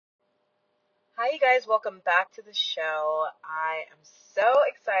Hi, you guys. Welcome back to the show. I am so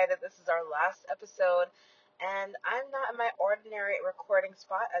excited. This is our last episode, and I'm not in my ordinary recording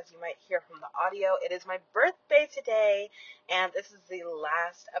spot, as you might hear from the audio. It is my birthday today, and this is the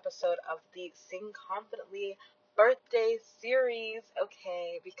last episode of the Sing Confidently birthday series,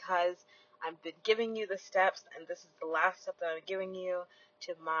 okay? Because I've been giving you the steps, and this is the last step that I'm giving you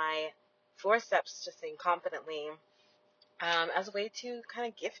to my 4 steps to sing confidently, as a way to kind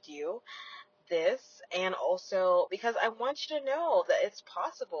of gift you this, and also because I want you to know that it's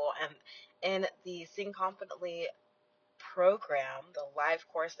possible. And in the Sing Confidently program, the live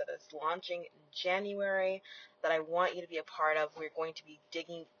course that is launching in January, that I want you to be a part of, we're going to be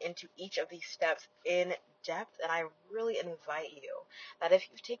digging into each of these steps in depth. And I really invite you that if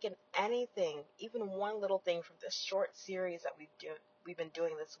you've taken anything, even one little thing from this short series that we've been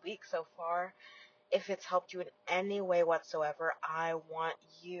doing this week so far, if it's helped you in any way whatsoever, I want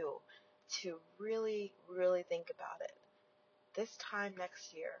you to really, really think about it. This time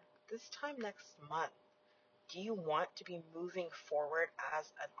next year, this time next month, do you want to be moving forward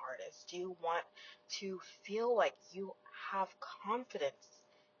as an artist? Do you want to feel like you have confidence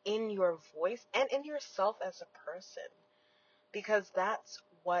in your voice and in yourself as a person? Because that's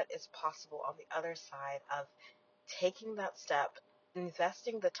what is possible on the other side of taking that step,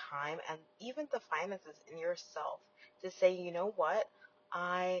 investing the time and even the finances in yourself to say, you know what?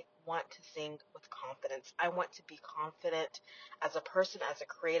 I want to sing with confidence. I want to be confident as a person, as a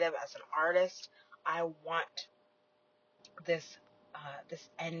creative, as an artist. I want this this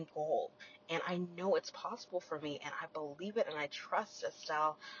end goal, and I know it's possible for me, and I believe it, and I trust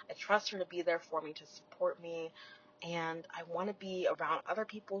Estelle. I trust her to be there for me, to support me, and I want to be around other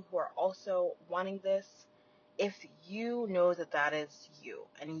people who are also wanting this. If you know that that is you,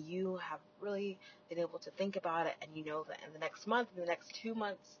 and you have really been able to think about it, and you know that in the next month, in the next 2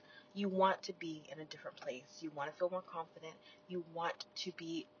 months, you want to be in a different place, you want to feel more confident, you want to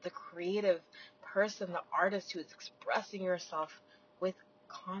be the creative person, the artist who is expressing yourself with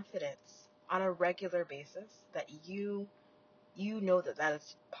confidence on a regular basis, that you know that that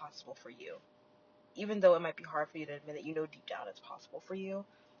is possible for you. Even though it might be hard for you to admit it, you know deep down it's possible for you,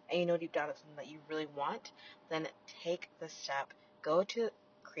 and you know deep down it's something that you really want, then take the step. Go to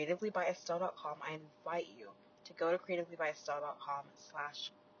creativelybyestelle.com. I invite you to go to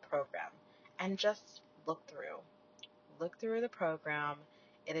creativelybyestelle.com/program and just look through the program.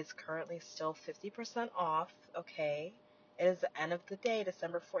 It is currently still 50% off, okay? It is the end of the day,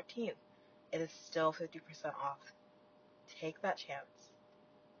 December 14th. It is still 50% off. Take that chance.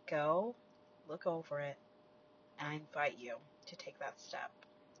 Go, look over it, and I invite you to take that step,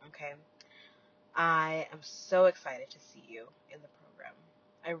 okay? I am so excited to see you in the program.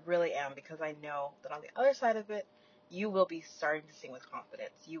 I really am, because I know that on the other side of it, you will be starting to sing with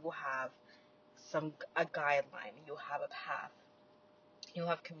confidence. You will have a guideline. You'll have a path. You'll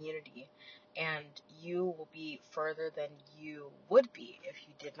have community, and you will be further than you would be if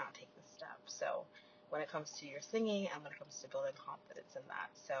you did not take this step. So when it comes to your singing, and when it comes to building confidence in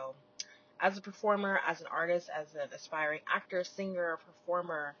that. So as a performer, as an artist, as an aspiring actor, singer,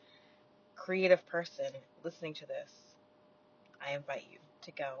 performer, creative person listening to this, I invite you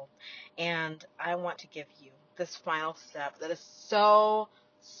to go. And I want to give you this final step that is so,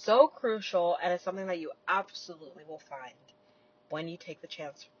 so crucial, and is something that you absolutely will find when you take the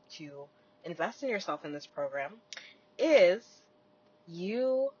chance to invest in yourself in this program, is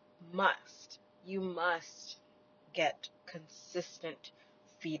you must get consistent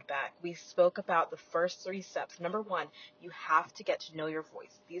feedback. We spoke about the first 3 steps. Number 1, you have to get to know your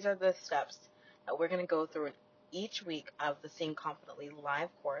voice. These are the steps that we're going to go through in each week of the Sing Confidently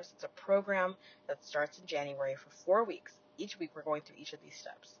live course. It's a program that starts in January for 4 weeks. Each week we're going through each of these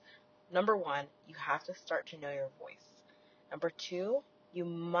steps. Number 1, you have to start to know your voice. Number 2, you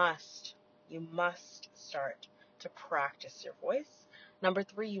must start to practice your voice. Number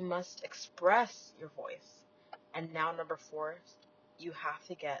 3, you must express your voice. And now number 4, you have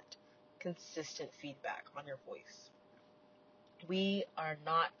to get consistent feedback on your voice. We are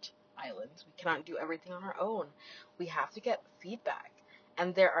not islands. We cannot do everything on our own. We have to get feedback.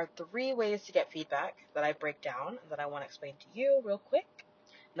 And there are 3 ways to get feedback that I break down and that I want to explain to you real quick.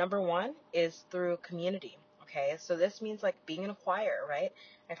 Number 1 is through community. Okay, so this means like being in a choir, right?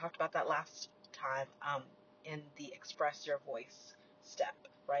 I talked about that last time in the express your voice step,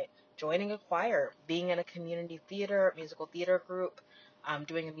 right? Joining a choir, being in a community theater, musical theater group,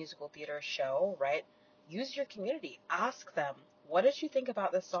 doing a musical theater show, right? Use your community. Ask them, what did you think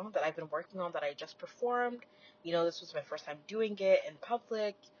about this song that I've been working on, that I just performed? You know, this was my first time doing it in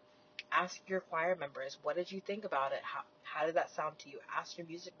public. Ask your choir members, what did you think about it? How did that sound to you? Ask your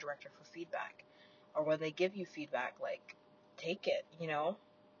music director for feedback. Or when they give you feedback, like, take it,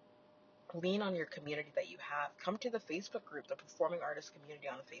 lean on your community that you have. Come to the Facebook group, the Performing Artists Community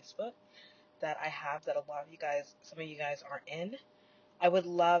on Facebook that I have that a lot of you guys, some of you guys aren't in. I would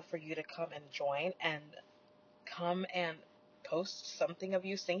love for you to come and join and come and post something of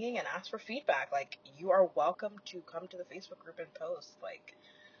you singing and ask for feedback. Like, you are welcome to come to the Facebook group and post. Like,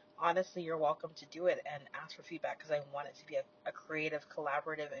 honestly, you're welcome to do it and ask for feedback because I want it to be a creative,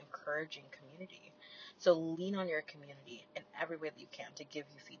 collaborative, encouraging community. So lean on your community in every way that you can to give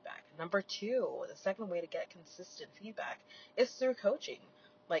you feedback. Number two, the second way to get consistent feedback is through coaching.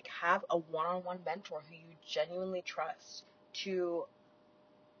 Like, have a one-on-one mentor who you genuinely trust to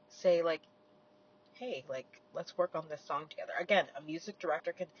say, like, hey, like, let's work on this song together. Again, a music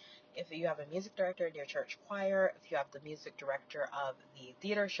director can, if you have a music director in your church choir, if you have the music director of the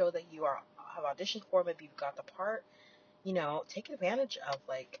theater show that you have auditioned for, maybe you've got the part, take advantage of,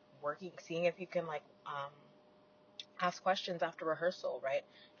 like, working, seeing if you can, like, ask questions after rehearsal, right?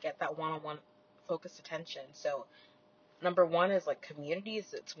 Get that one-on-one focused attention. So number one is like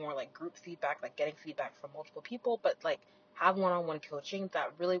communities. It's more like group feedback, like getting feedback from multiple people, but like have one-on-one coaching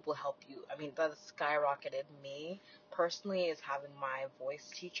that really will help you. I mean, that has skyrocketed me personally, is having my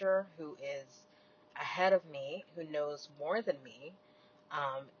voice teacher who is ahead of me, who knows more than me.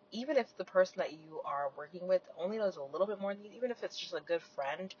 Even if the person that you are working with only knows a little bit more than you, even if it's just a good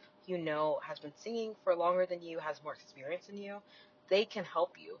friend, has been singing for longer than you, has more experience than you, they can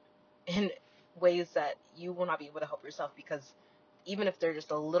help you in ways that you will not be able to help yourself, because even if they're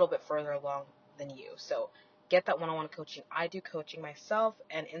just a little bit further along than you. So get that one-on-one coaching. I do coaching myself,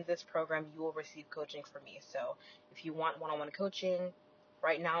 and in this program you will receive coaching from me. So if you want one-on-one coaching,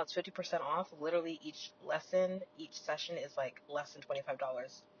 right now it's 50% off. Literally each session is like less than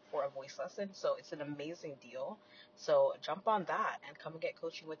 $25 for a voice lesson. So it's an amazing deal. So jump on that and come and get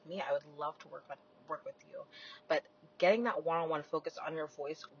coaching with me. I would love to work with you. But getting that one-on-one focus on your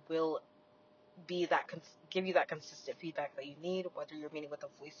voice will give you that consistent feedback that you need, whether you're meeting with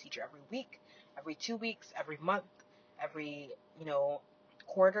a voice teacher every week, every 2 weeks, every month, every,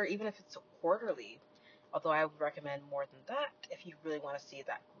 quarter, even if it's quarterly. Although I would recommend more than that if you really want to see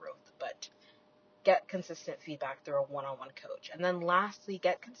that growth. But get consistent feedback through a one-on-one coach. And then lastly,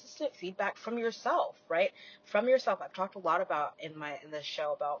 get consistent feedback from yourself, right? From yourself. I've talked a lot about in this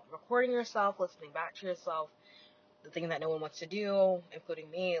show about recording yourself, listening back to yourself, the thing that no one wants to do, including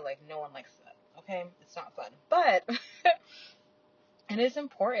me. Like, no one likes that. Okay? It's not fun. But it is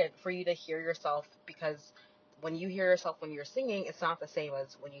important for you to hear yourself, because when you hear yourself when you're singing, it's not the same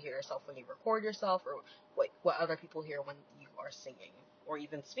as when you hear yourself when you record yourself, or what other people hear when you are singing, or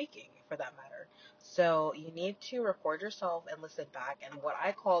even speaking for that matter. So you need to record yourself and listen back. And what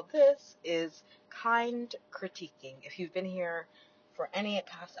I call this is kind critiquing. If you've been here for any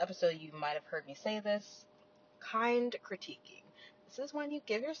past episode, you might have heard me say this. Kind critiquing. This is when you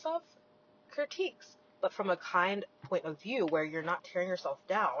give yourself critiques, but from a kind point of view, where you're not tearing yourself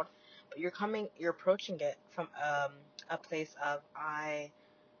down, but you're approaching it from a place of, I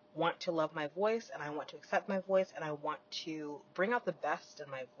want to love my voice, and I want to accept my voice, and I want to bring out the best in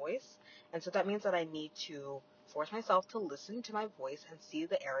my voice. And so that means that I need to force myself to listen to my voice and see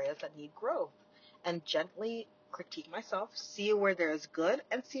the areas that need growth, and gently critique myself, see where there's good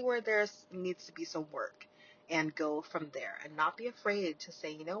and see where there's needs to be some work, and go from there, and not be afraid to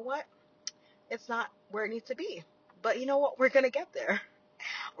say, you know what, it's not where it needs to be. But you know what? We're going to get there.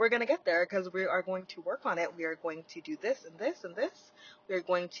 We're going to get there because we are going to work on it. We are going to do this and this and this. We are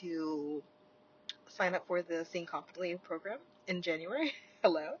going to sign up for the Sing Confidently program in January.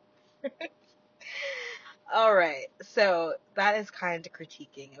 Hello. All right. So that is kind of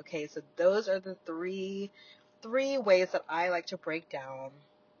critiquing. Okay. So those are the three ways that I like to break down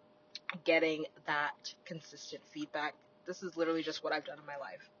getting that consistent feedback. This is literally just what I've done in my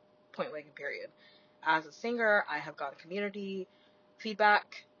life. Point blank and period. As a singer, I have gotten community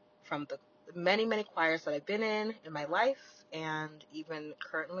feedback from the many, many choirs that I've been in my life, and even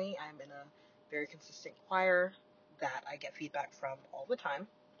currently I'm in a very consistent choir that I get feedback from all the time.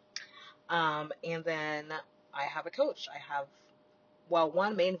 And then I have a coach. I have,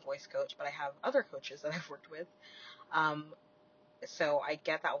 one main voice coach, but I have other coaches that I've worked with. So I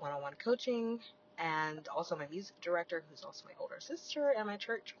get that one-on-one coaching, and also my music director, who's also my older sister, and my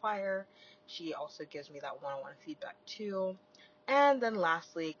church choir, she also gives me that one-on-one feedback too. And then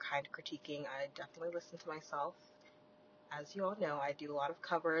lastly, kind critiquing. I definitely listen to myself. As you all know, I do a lot of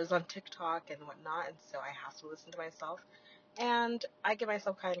covers on TikTok and whatnot, and so I have to listen to myself. And I give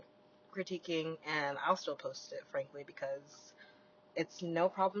myself kind critiquing, and I'll still post it, frankly, because it's no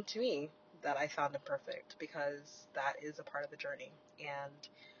problem to me that I found imperfect, because that is a part of the journey. And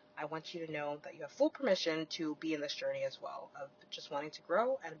I want you to know that you have full permission to be in this journey as well, of just wanting to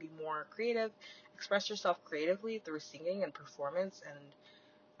grow and be more creative, express yourself creatively through singing and performance and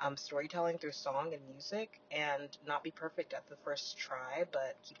storytelling through song and music, and not be perfect at the first try,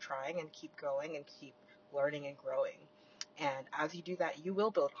 but keep trying and keep going and keep learning and growing. And as you do that, you will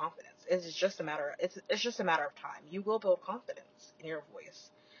build confidence. It's just a matter. It's just a matter of time. You will build confidence in your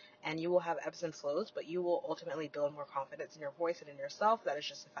voice, and you will have ebbs and flows, but you will ultimately build more confidence in your voice and in yourself. That is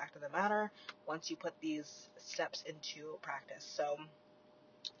just a fact of the matter once you put these steps into practice. So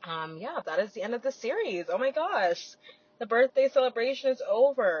yeah, that is the end of the series. Oh my gosh. The birthday celebration is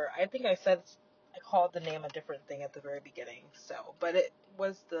over. I think I called the name a different thing at the very beginning. But it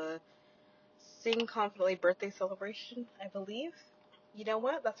was the Sing Confidently birthday celebration, I believe. You know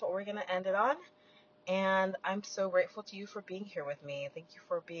what? That's what we're going to end it on. And I'm so grateful to you for being here with me. Thank you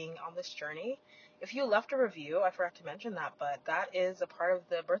for being on this journey. If you left a review, I forgot to mention that, but that is a part of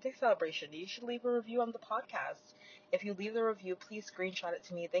the birthday celebration. You should leave a review on the podcast. If you leave the review, please screenshot it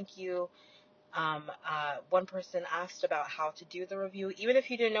to me. Thank you. One person asked about how to do the review. Even if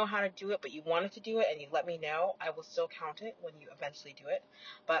you didn't know how to do it, but you wanted to do it and you let me know, I will still count it when you eventually do it.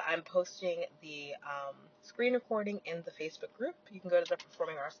 But I'm posting the screen recording in the Facebook group. You can go to the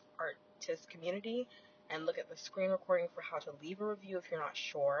Performing Artist community and look at the screen recording for how to leave a review if you're not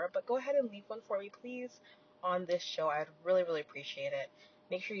sure. But go ahead and leave one for me, please, on this show. I'd really, really appreciate it.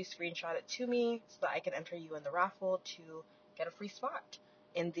 Make sure you screenshot it to me so that I can enter you in the raffle to get a free spot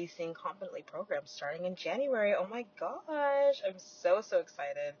in the Sing Confidently program starting in January. Oh my gosh, I'm so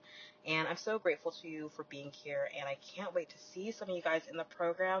excited, and I'm so grateful to you for being here, and I can't wait to see some of you guys in the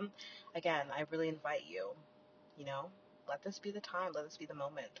program. Again, I really invite you, let this be the time, let this be the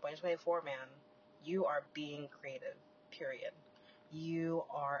moment. 2024, man, you are being creative, period. You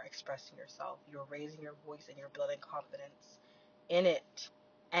are expressing yourself, you're raising your voice, and you're building confidence in it.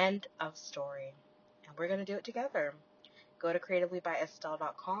 End of story. And we're going to do it together. Go to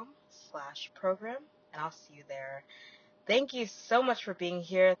creativelybyestelle.com/program, and I'll see you there. Thank you so much for being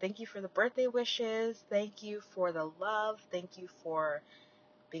here. Thank you for the birthday wishes. Thank you for the love. Thank you for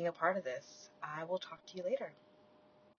being a part of this. I will talk to you later.